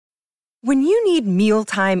When you need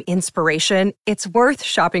mealtime inspiration, it's worth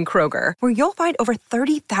shopping Kroger, where you'll find over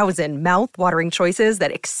 30,000 mouth-watering choices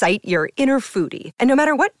that excite your inner foodie. And no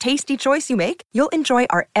matter what tasty choice you make, you'll enjoy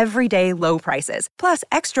our everyday low prices, plus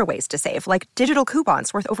extra ways to save, like digital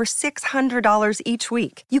coupons worth over $600 each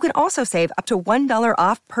week. You can also save up to $1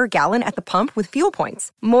 off per gallon at the pump with fuel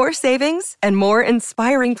points. More savings and more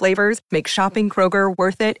inspiring flavors make shopping Kroger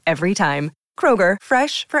worth it every time. Kroger,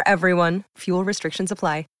 fresh for everyone. Fuel restrictions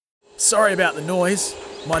apply. Sorry about the noise.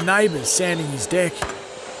 My neighbour's sanding his deck.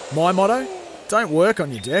 My motto? Don't work on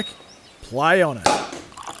your deck, play on it.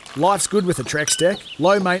 Life's good with a Trex deck.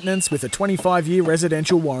 Low maintenance with a 25-year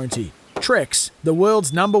residential warranty. Trex, the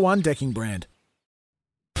world's #1 decking brand.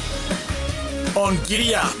 On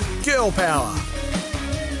Giddy Up, Girl Power.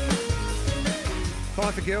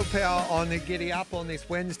 Time for Girl Power on the Giddy Up on this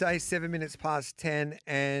Wednesday, 7 minutes past 10.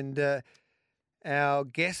 And our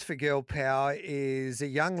guest for Girl Power is a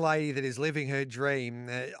young lady that is living her dream.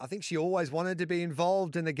 I think she always wanted to be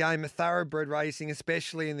involved in the game of thoroughbred racing,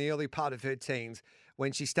 especially in the early part of her teens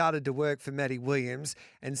when she started to work for Maddie Williams.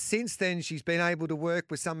 And since then, she's been able to work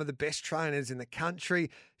with some of the best trainers in the country.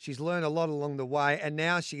 She's learned a lot along the way, and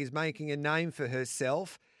now she is making a name for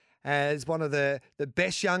herself as one of the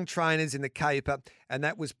best young trainers in the caper, and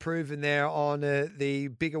that was proven there on the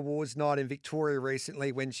big awards night in Victoria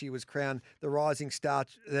recently when she was crowned the rising star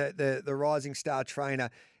the rising star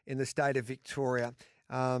trainer in the state of Victoria.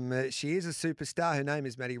 She is a superstar. Her name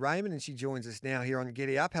is Maddie Raymond, and she joins us now here on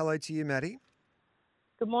Giddy Up. Hello to you, Maddie.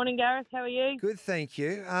 Good morning, Gareth. How are you? Good, thank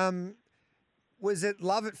you. Was it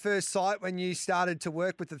love at first sight when you started to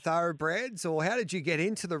work with the thoroughbreds, or how did you get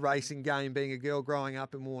into the racing game being a girl growing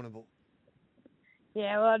up in Warrnambool?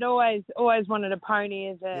 Yeah, well, I'd always wanted a pony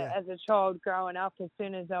as a child growing up. As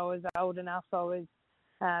soon as I was old enough, I was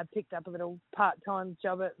picked up a little part-time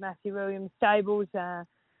job at Matthew Williams Stables, and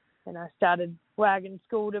I started wagging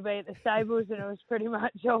school to be at the stables, and it was pretty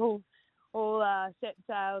much all set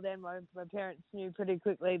sail. Then my parents knew pretty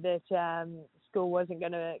quickly that school wasn't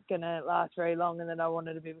gonna last very long, and that I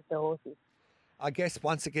wanted to be with the horses. I guess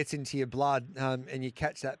once it gets into your blood and you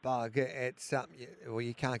catch that bug, it's something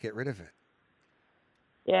you can't get rid of it.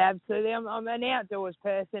 Yeah, absolutely. I'm an outdoors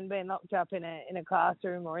person. Being locked up in a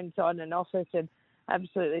classroom or inside an office, and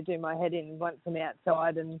absolutely do my head in once I'm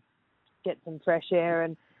outside and get some fresh air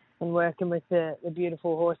and working with the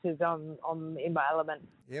beautiful horses. I'm in my element.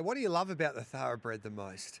 Yeah, what do you love about the thoroughbred the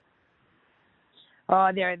most? Oh,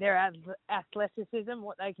 their athleticism,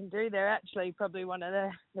 what they can do. They're actually probably one of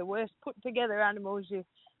the worst put together animals you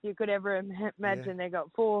could ever imagine. Yeah. They've got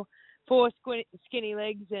four skinny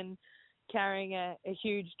legs and carrying a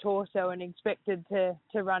huge torso and expected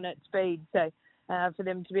to run at speed. So for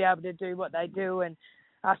them to be able to do what they do, and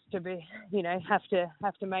us to be, have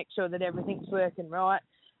to make sure that everything's working right.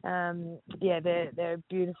 They're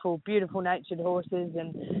beautiful natured horses,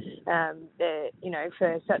 and they're,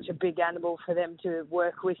 for such a big animal, for them to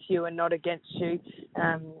work with you and not against you,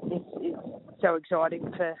 is so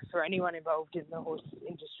exciting for anyone involved in the horse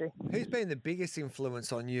industry. Who's been the biggest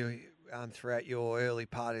influence on you throughout your early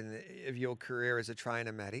part of your career as a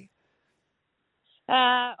trainer, Maddie?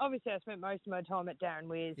 Obviously, I spent most of my time at Darren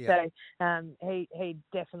Weir's, so he'd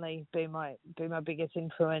definitely be my biggest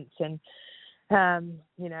influence, and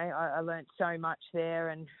I learnt so much there,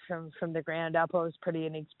 and from the ground up. I was pretty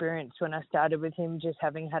inexperienced when I started with him, just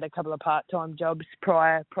having had a couple of part-time jobs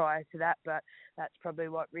prior to that, but that's probably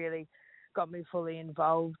what really got me fully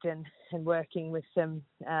involved and working with some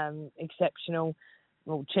exceptional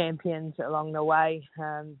champions along the way.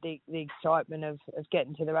 The excitement of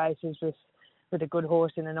getting to the races with a good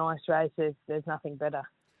horse in a nice race, there's nothing better.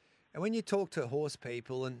 And when you talk to horse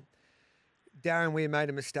people, and Darren Weir made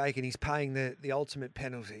a mistake and he's paying the ultimate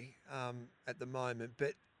penalty at the moment,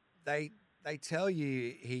 but they tell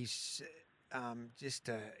you he's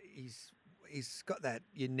he's got that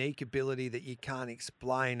unique ability that you can't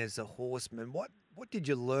explain as a horseman. What did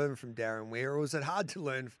you learn from Darren Weir, or was it hard to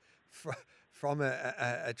learn from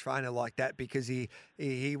a trainer like that, because he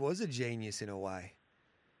was a genius in a way?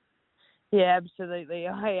 Yeah, absolutely.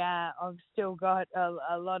 I've still got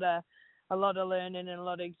a lot of learning and a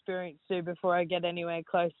lot of experience too before I get anywhere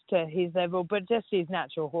close to his level. But just his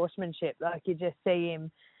natural horsemanship, like you just see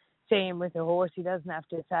him with a horse. He doesn't have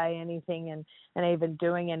to say anything and even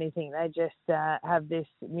doing anything. They just have this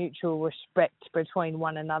mutual respect between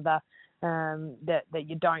one another that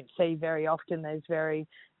you don't see very often. There's very,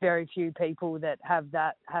 very few people that have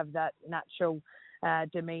that natural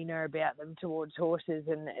demeanour about them towards horses,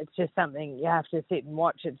 and it's just something you have to sit and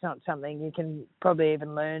watch. It's not something you can probably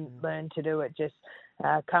even learn to do. It just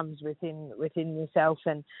comes within yourself,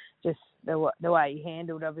 and just the way he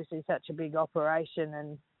handled obviously such a big operation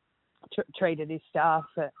and treated his staff,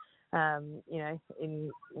 in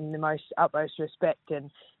the most utmost respect, and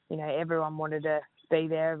everyone wanted to be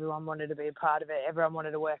there, everyone wanted to be a part of it, everyone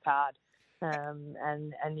wanted to work hard,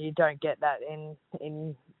 and you don't get that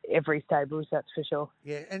in every stables, that's for sure.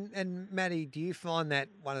 Yeah, and Maddie, do you find that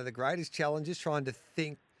one of the greatest challenges, trying to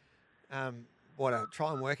think,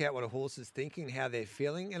 try and work out what a horse is thinking, how they're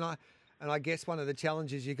feeling, and I guess one of the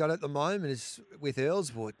challenges you got at the moment is with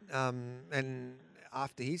Earlswood, and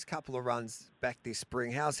after his couple of runs back this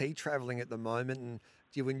spring, how's he travelling at the moment, and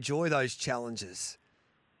do you enjoy those challenges?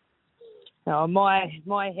 Oh,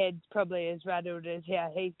 my head's probably as rattled as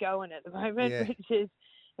how he's going at the moment, Yeah. which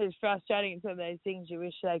is frustrating. It's one of those things you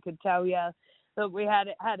wish they could tell you. Look, we had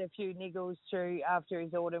a few niggles through after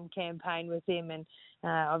his autumn campaign with him, and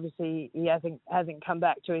obviously he hasn't come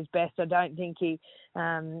back to his best. I don't think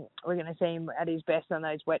we're going to see him at his best on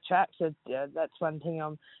those wet tracks. So, that's one thing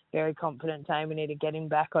I'm very confident saying. We need to get him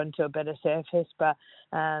back onto a better surface, but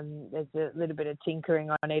there's a little bit of tinkering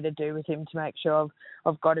I need to do with him to make sure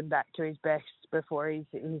I've got him back to his best before he's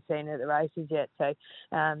seen at the races yet. So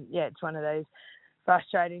it's one of those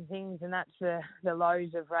frustrating things, and that's the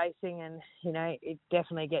lows of racing, and it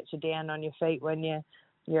definitely gets you down on your feet when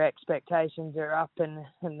your expectations are up and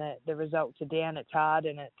the results are down. It's hard,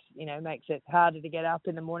 and it's makes it harder to get up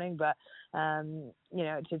in the morning, but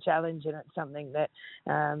it's a challenge, and it's something that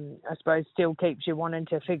I suppose still keeps you wanting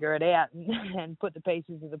to figure it out and put the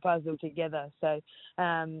pieces of the puzzle together. So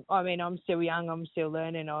I'm still young, I'm still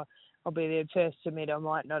learning. I'll be the first to admit I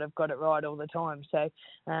might not have got it right all the time. So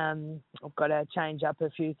I've got to change up a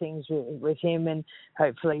few things with him and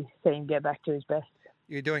hopefully see him get back to his best.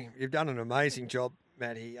 You've done an amazing job,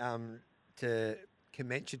 Maddie, to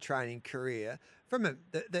commence your training career.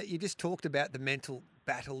 You just talked about the mental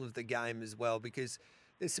battle of the game as well, because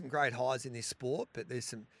there's some great highs in this sport, but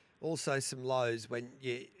there's also some lows when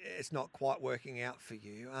it's not quite working out for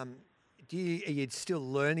you. Are you still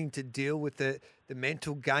learning to deal with the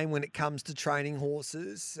mental game when it comes to training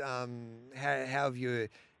horses? How have you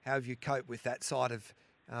coped with that side of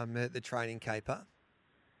the training caper?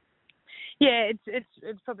 Yeah,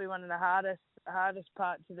 it's probably one of the hardest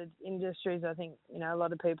parts of the industries. I think a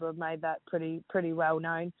lot of people have made that pretty well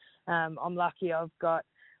known. I'm lucky I've got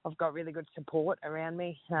really good support around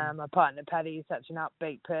me. My partner Paddy is such an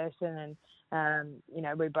upbeat person, and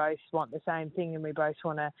we both want the same thing, and we both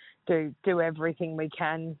want to do everything we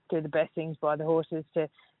can, do the best things by the horses to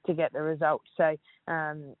get the results. So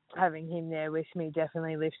having him there with me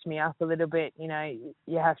definitely lifts me up a little bit.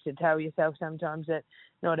 You have to tell yourself sometimes that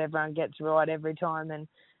not everyone gets right every time, and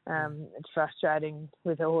it's frustrating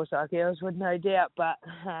with a horse like Earlswood, no doubt, but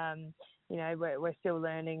we're still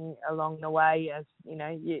learning along the way, as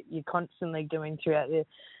you're constantly doing throughout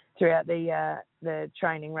the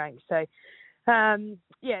training ranks. So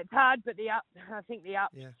it's hard, but I think the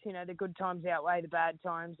ups, the good times outweigh the bad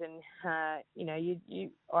times, and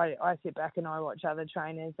I sit back and I watch other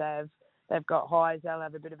trainers. They've got highs. They'll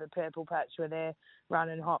have a bit of a purple patch where they're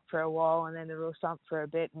running hot for a while, and then they'll slump for a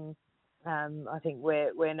bit, and I think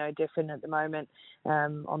we're no different at the moment.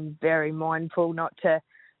 I'm very mindful not to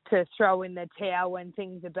throw in the towel when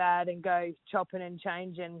things are bad and go chopping and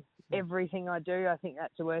changing everything I do. I think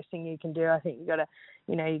that's the worst thing you can do. I think you've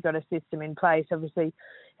got a system in place. Obviously,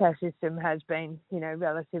 our system has been,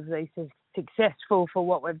 relatively successful for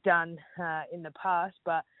what we've done in the past,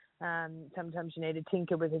 but sometimes you need to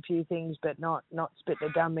tinker with a few things, but not spit the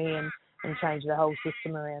dummy and change the whole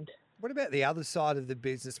system around. What about the other side of the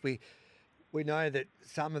business? We know that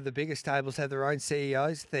some of the biggest stables have their own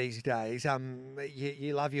CEOs these days.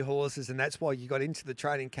 You love your horses, and that's why you got into the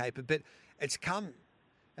training caper. But it's come.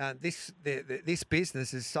 This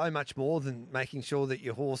business is so much more than making sure that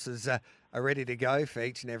your horses are ready to go for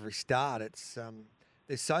each and every start. It's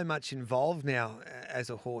there's so much involved now as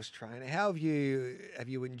a horse trainer. How have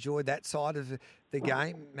you enjoyed that side of the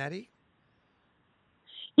game, Maddie?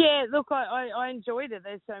 Yeah, look, I enjoyed it.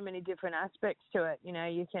 There's so many different aspects to it.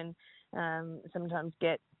 You can sometimes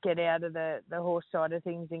get out of the horse side of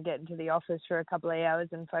things and get into the office for a couple of hours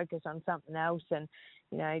and focus on something else, and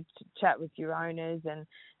chat with your owners, and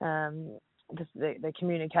the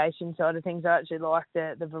communication side of things. I actually like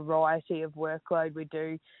the variety of workload we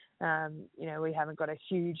do. We haven't got a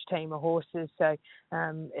huge team of horses, so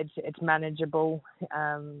it's manageable.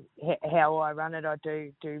 How I run it, I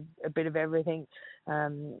do a bit of everything.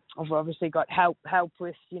 I've obviously got help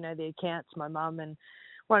with the accounts. My mum and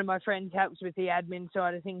one of my friends helps with the admin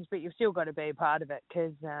side of things, but you've still got to be a part of it,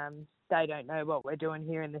 because they don't know what we're doing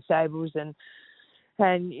here in the stables, and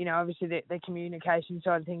obviously the communication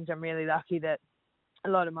side of things, I'm really lucky that a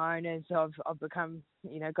lot of my owners I've become,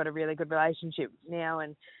 got a really good relationship now,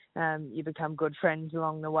 and you become good friends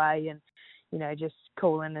along the way, and just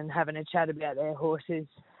calling and having a chat about their horses,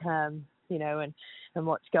 and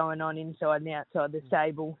what's going on inside and outside the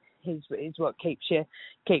stable is what keeps your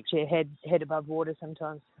head above water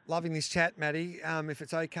sometimes. Loving this chat, Maddie. If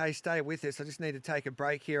it's okay, stay with us. I just need to take a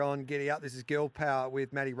break here on Giddy Up. This is Girl Power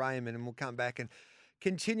with Maddie Raymond, and we'll come back and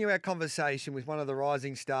continue our conversation with one of the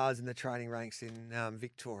rising stars in the training ranks in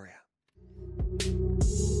Victoria.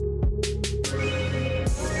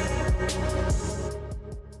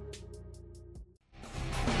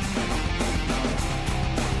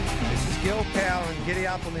 This is Girl Power and Giddy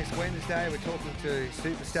Up on this Wednesday. We're talking to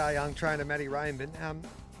superstar young trainer Maddie Raymond.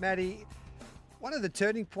 Maddie, one of the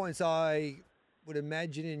turning points I would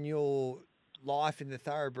imagine in your life in the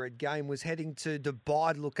thoroughbred game was heading to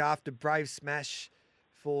Dubai to look after Brave Smash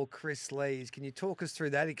for Chris Lees. Can you talk us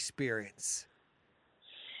through that experience?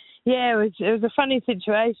 Yeah, it was a funny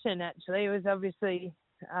situation, actually. It was obviously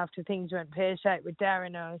after things went pear-shaped with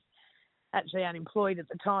Darren. I was actually unemployed at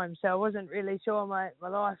the time, so I wasn't really sure. My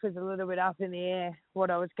life was a little bit up in the air,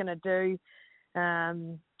 what I was going to do.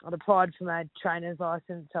 I'd applied for my trainer's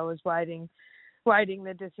licence. I was waiting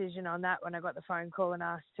the decision on that when I got the phone call and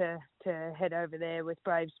asked to head over there with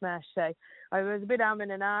Brave Smash. So I was a bit and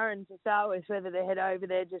ahhing to start with whether to head over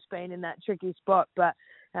there, just being in that tricky spot, but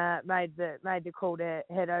made the call to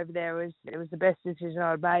head over there. It was the best decision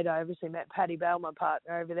I'd made. I obviously met Paddy Bell, my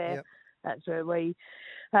partner over there. Yep. That's where we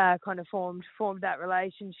kind of formed that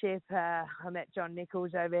relationship. I met John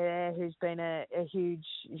Nichols over there, who's been a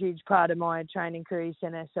huge part of my training career.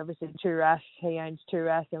 Sent us obviously Toorath. He owns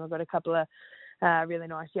Toorath, and we've got a couple of really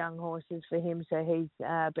nice young horses for him, so he's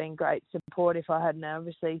been great support. If I hadn't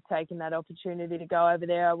obviously taken that opportunity to go over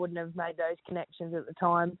there, I wouldn't have made those connections at the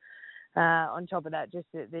time. On top of that, just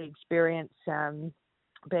the experience,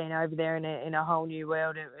 being over there in a whole new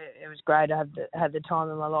world, it was great. I had the time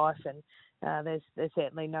of my life, and there's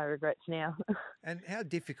certainly no regrets now. And how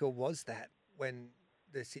difficult was that when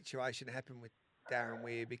the situation happened with Darren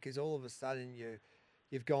Weir? Because all of a sudden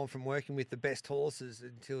you've gone from working with the best horses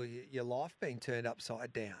until your life being turned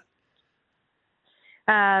upside down.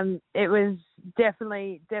 It was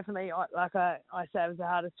definitely, like I say, it was the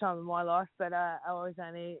hardest time of my life, but I was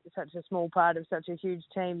only such a small part of such a huge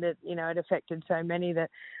team that, it affected so many that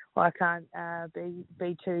I can't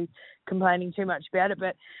be too complaining too much about it.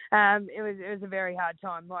 But it was a very hard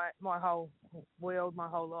time. My whole world, my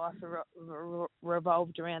whole life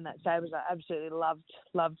revolved around that stables. I absolutely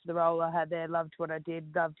loved the role I had there, loved what I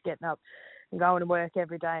did, loved getting up and going to work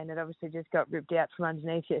every day, and it obviously just got ripped out from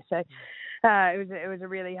underneath you. So it was a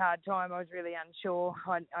really hard time. I was really unsure.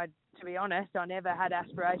 I to be honest, I never had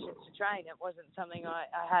aspirations to train. It wasn't something I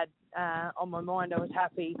had on my mind. I was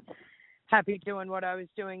happy doing what I was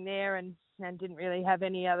doing there, and didn't really have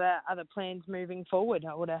any other plans moving forward.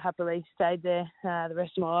 I would have happily stayed there the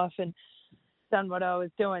rest of my life and done what I was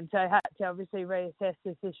doing. So I had to obviously reassess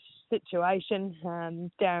this situation.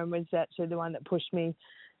 Darren was actually the one that pushed me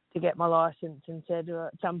to get my licence and said, well,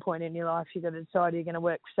 at some point in your life, you've got to decide you're going to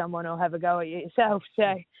work for someone or have a go at it yourself.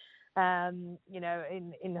 So,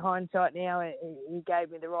 in hindsight now, he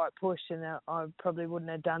gave me the right push, and I probably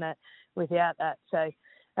wouldn't have done it without that. So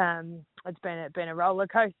it's been a roller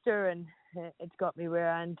coaster, and it's got me where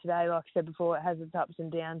I am today. Like I said before, it has its ups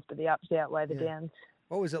and downs, but the ups outweigh the downs.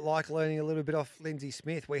 What was it like learning a little bit off Lindsay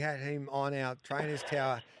Smith? We had him on our Trainers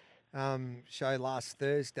Tower show last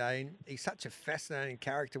Thursday, and he's such a fascinating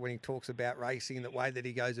character when he talks about racing and the way that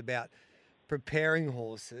he goes about preparing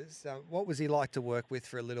horses. What was he like to work with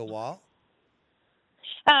for a little while?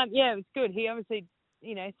 Yeah, it was good. He obviously,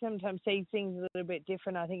 sometimes sees things a little bit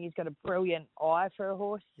different. I think he's got a brilliant eye for a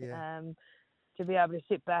horse. Yeah. To be able to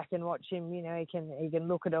sit back and watch him, he can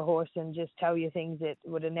look at a horse and just tell you things that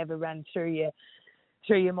would have never run through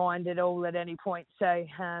your mind at all at any point. So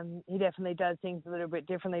he definitely does things a little bit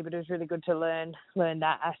differently, but it was really good to learn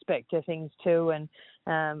that aspect of things too. And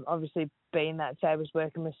obviously being that say I was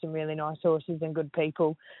working with some really nice horses and good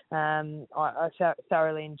people, I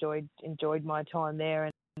thoroughly enjoyed my time there,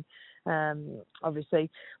 and obviously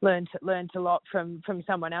learned a lot from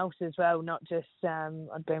someone else as well. Not just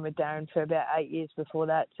I'd been with Darren for about 8 years before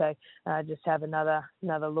that, so just have another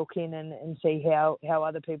look in and see how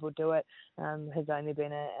other people do it has only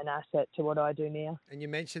been an asset to what I do now. And you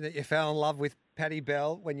mentioned that you fell in love with Paddy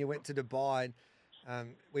Bell when you went to Dubai.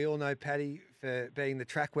 We all know Paddy for being the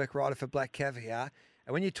track work rider for Black Caviar.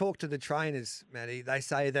 And when you talk to the trainers, Maddie, they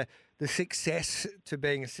say that the success to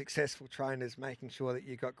being a successful trainer is making sure that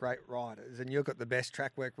you've got great riders, and you've got the best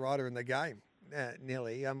track work rider in the game.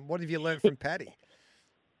 Nelly. What have you learned from Paddy?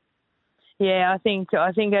 Yeah, I think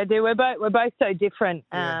I do. We're both so different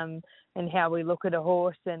in how we look at a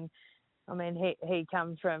horse. And I mean, he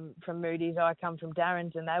comes from Moody's, I come from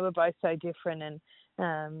Darren's, and they were both so different.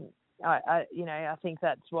 And I think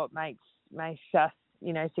that's what makes us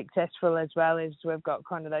successful as well. Is we've got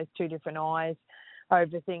kind of those two different eyes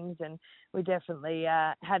over things, and we definitely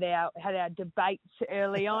had our debates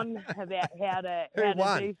early on about how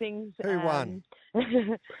to do things. Who won?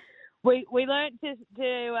 We learnt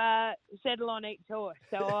to settle on each horse.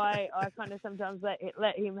 So I kind of sometimes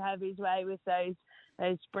let him have his way with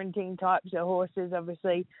those sprinting types of horses.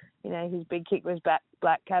 Obviously, his big kick was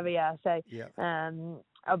Black Caviar. So,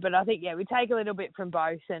 but I think we take a little bit from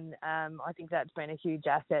both, and I think that's been a huge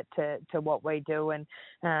asset to what we do. And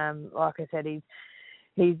like I said,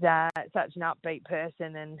 he's such an upbeat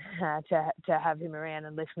person, and to have him around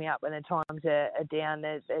and lift me up when the times are down,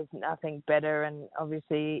 there's nothing better. And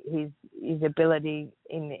obviously his ability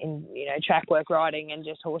in track work riding and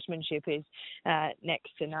just horsemanship is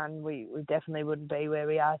next to none. We definitely wouldn't be where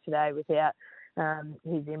we are today without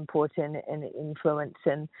his input and influence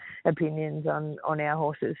and opinions on our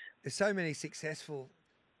horses. There's so many successful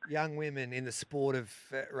young women in the sport of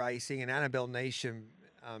racing, and Annabelle Neesham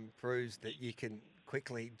proves that you can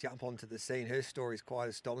quickly jump onto the scene. Her story is quite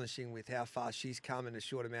astonishing with how far she's come in a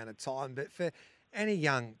short amount of time. But for any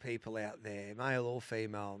young people out there, male or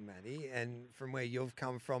female, Maddie, and from where you've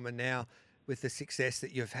come from and now with the success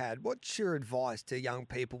that you've had, what's your advice to young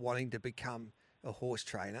people wanting to become a horse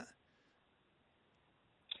trainer?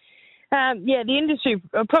 The industry,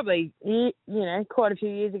 probably, quite a few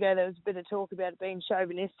years ago, there was a bit of talk about it being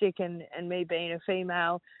chauvinistic and me being a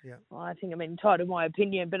female. Yeah. I think I'm entitled to my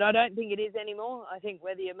opinion, but I don't think it is anymore. I think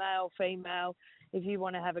whether you're male, female, if you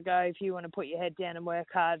want to have a go, if you want to put your head down and work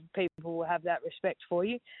hard, people will have that respect for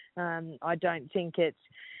you. I don't think it's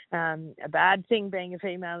a bad thing being a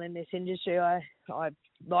female in this industry. I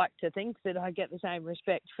like to think that I get the same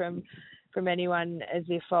respect from anyone as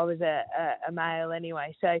if I was a male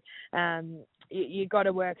anyway. So you got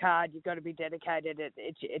to work hard. You've got to be dedicated.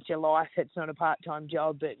 It's your life. It's not a part-time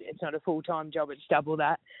job. It's not a full-time job. It's double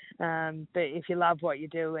that. But if you love what you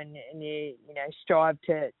do and you strive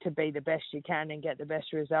to be the best you can and get the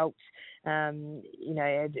best results,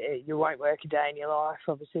 you won't work a day in your life.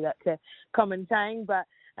 Obviously, that's a common saying, but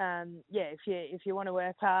if you want to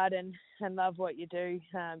work hard and love what you do,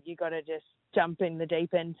 you got to just jump in the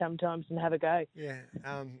deep end sometimes and have a go. Yeah,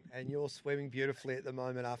 and you're swimming beautifully at the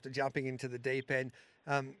moment after jumping into the deep end.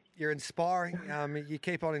 You're inspiring. You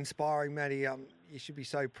keep on inspiring, Maddie. You should be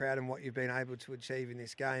so proud of what you've been able to achieve in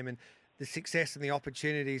this game and the success and the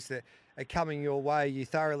opportunities that are coming your way. You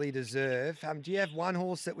thoroughly deserve. Do you have one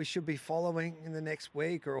horse that we should be following in the next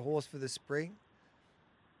week, or a horse for the spring?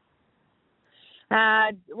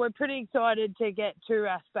 We're pretty excited to get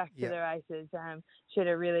Turas back to the races. She had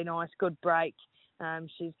a really nice, good break.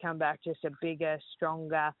 She's come back just a bigger,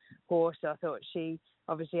 stronger horse. I thought she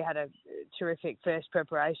obviously had a terrific first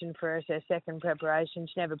preparation for us. Her second preparation,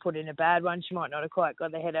 she never put in a bad one. She might not have quite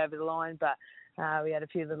got the head over the line, but we had a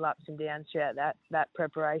few little ups and downs throughout that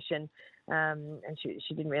preparation. And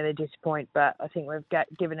she didn't really disappoint, but I think we've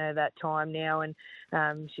given her that time now, and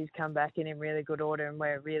she's come back in really good order, and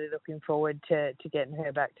we're really looking forward to getting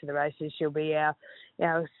her back to the races. She'll be our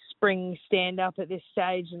spring stand-up at this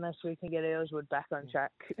stage unless we can get Earlswood back on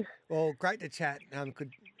track. Well, great to chat.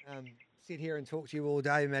 Could sit here and talk to you all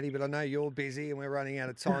day, Maddie, but I know you're busy and we're running out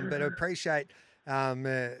of time, but I appreciate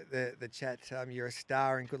the chat. You're a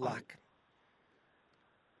star, and good luck.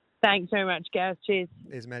 Thanks very much, Gareth. Cheers.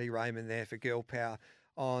 There's Maddie Raymond there for Girl Power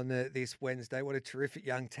on this Wednesday. What a terrific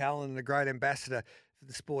young talent and a great ambassador for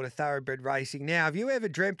the sport of thoroughbred racing. Now, have you ever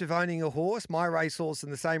dreamt of owning a horse? My Racehorse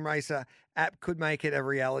and the Same Racer app could make it a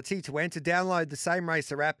reality. To enter, download the Same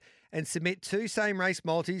Racer app and submit 2 Same Race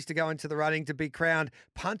multis to go into the running to be crowned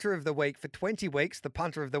Punter of the Week. For 20 weeks, the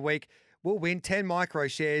Punter of the Week will win 10 micro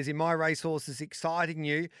shares in My Racehorse's exciting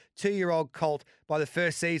new 2-year-old colt by the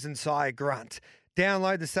first season sire Grunt.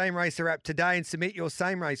 Download the Same Racer app today and submit your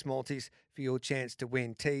Same Race multis for your chance to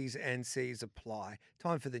win. T's and C's apply.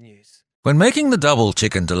 Time for the news. When making the double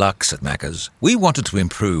chicken deluxe at Macca's, we wanted to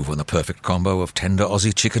improve on the perfect combo of tender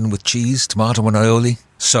Aussie chicken with cheese, tomato and aioli.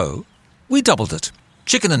 So, we doubled it.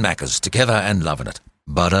 Chicken and Macca's, together and loving it.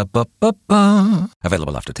 Ba-da-ba-ba-ba.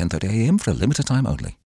 Available after 10:30 a.m. for a limited time only.